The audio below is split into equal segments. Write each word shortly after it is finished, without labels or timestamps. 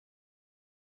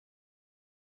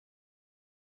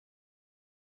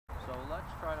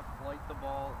flight the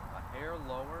ball a hair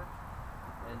lower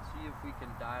and see if we can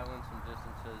dial in some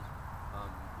distances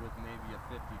with maybe a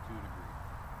 52 degree.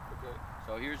 Okay.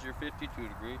 So here's your 52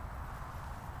 degree.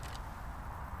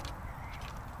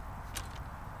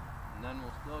 And then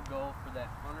we'll still go for that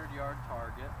 100-yard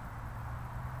target.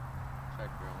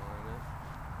 Check your alignment.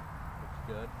 Looks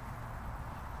good.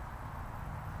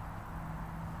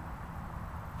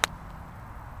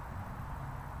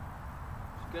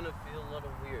 It's gonna feel a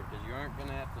little weird because you aren't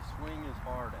gonna have to swing as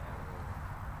hard at it.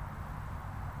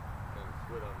 Kind of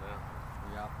split on that one.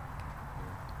 Yep.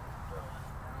 Throw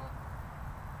this down.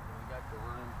 And we got the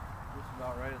line just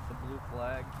about right at the blue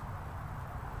flag.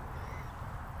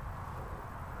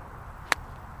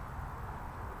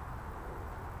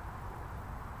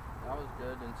 That was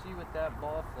good. And see with that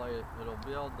ball flight, it'll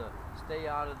be able to stay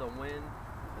out of the wind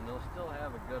and it'll still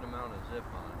have a good amount of zip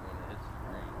on it when it hits the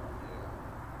green.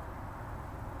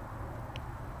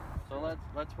 So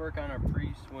let's work on our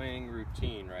pre-swing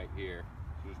routine right here.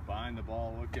 Just behind the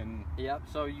ball looking. Yep,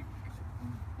 so you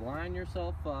line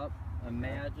yourself up,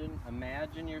 imagine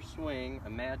your swing,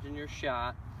 imagine your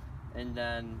shot, and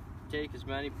then take as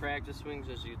many practice swings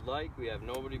as you'd like. We have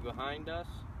nobody behind us,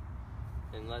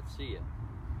 and let's see it.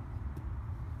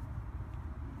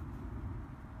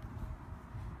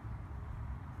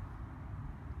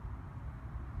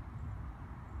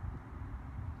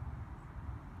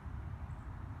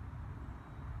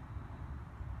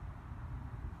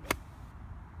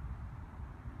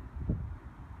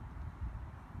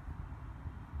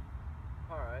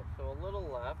 Alright, so a little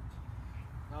left.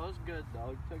 That was good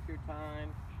though. You took your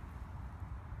time.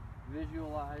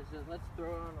 Visualize it. Let's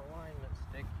throw on an alignment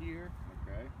stick here.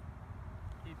 Okay.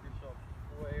 Keep yourself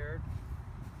squared.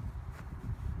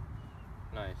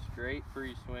 Nice, straight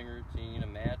free swing routine.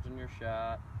 Imagine your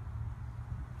shot.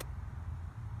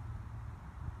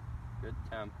 Good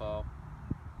tempo.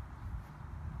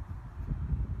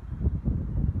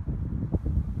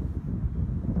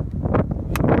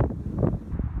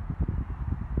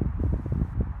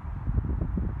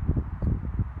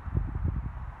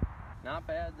 Not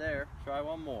bad there. Try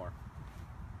one more.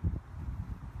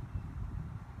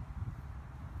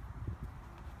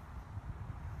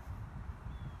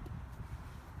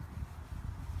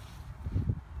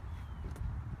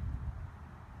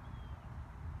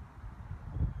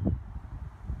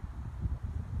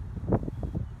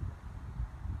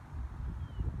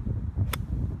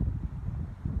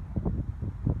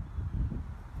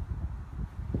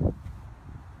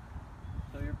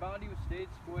 So your body stayed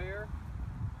square.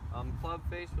 Club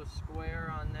face was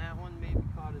square on that one. Maybe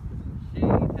caught it a shade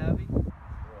heavy. A little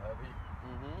heavy.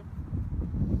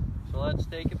 So let's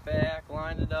take it back,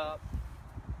 line it up.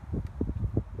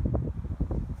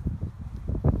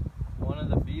 One of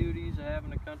the beauties of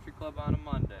having a country club on a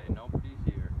Monday. Nobody's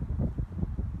here.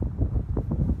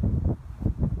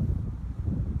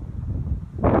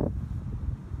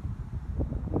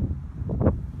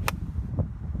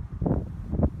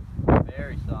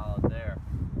 Very solid there.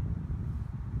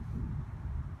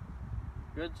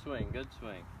 Good swing, good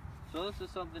swing. So this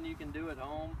is something you can do at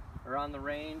home or on the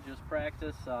range. Just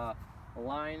practice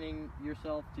aligning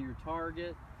yourself to your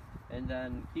target, and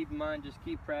then keep in mind, just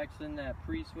keep practicing that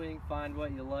pre-swing. Find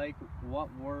what you like, what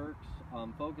works.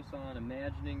 Focus on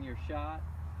imagining your shot,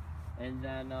 and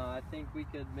then I think we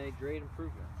could make great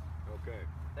improvements. Okay.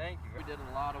 Thank you. We did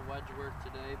a lot of wedge work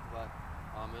today, but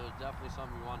it was definitely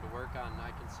something we wanted to work on, and I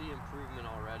can see improvement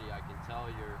already. I can tell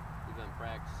you've been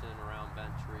practicing around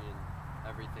bench tree and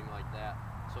everything like that.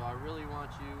 So I really want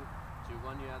you to,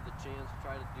 when you have the chance,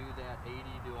 try to do that 80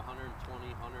 to 120,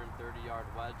 130 yard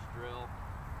wedge drill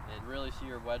and really see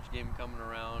your wedge game coming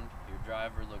around. Your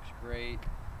driver looks great.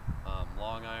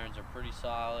 Long irons are pretty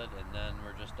solid, and then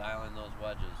we're just dialing those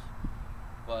wedges.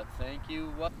 But thank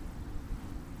you.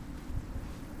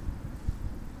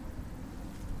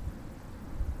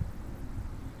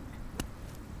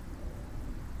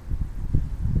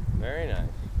 Very nice.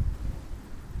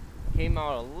 Came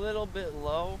out a little bit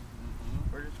low.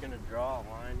 We're just going to draw a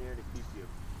line here to keep you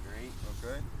straight.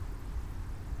 Okay.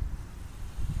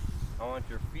 I want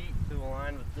your feet to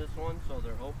align with this one so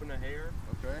they're open a hair.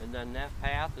 Okay. And then that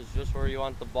path is just where you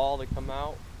want the ball to come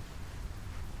out.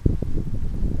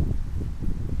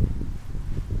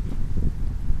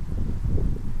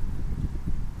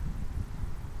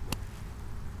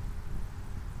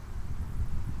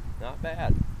 Not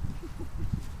bad.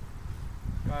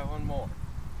 Try one more.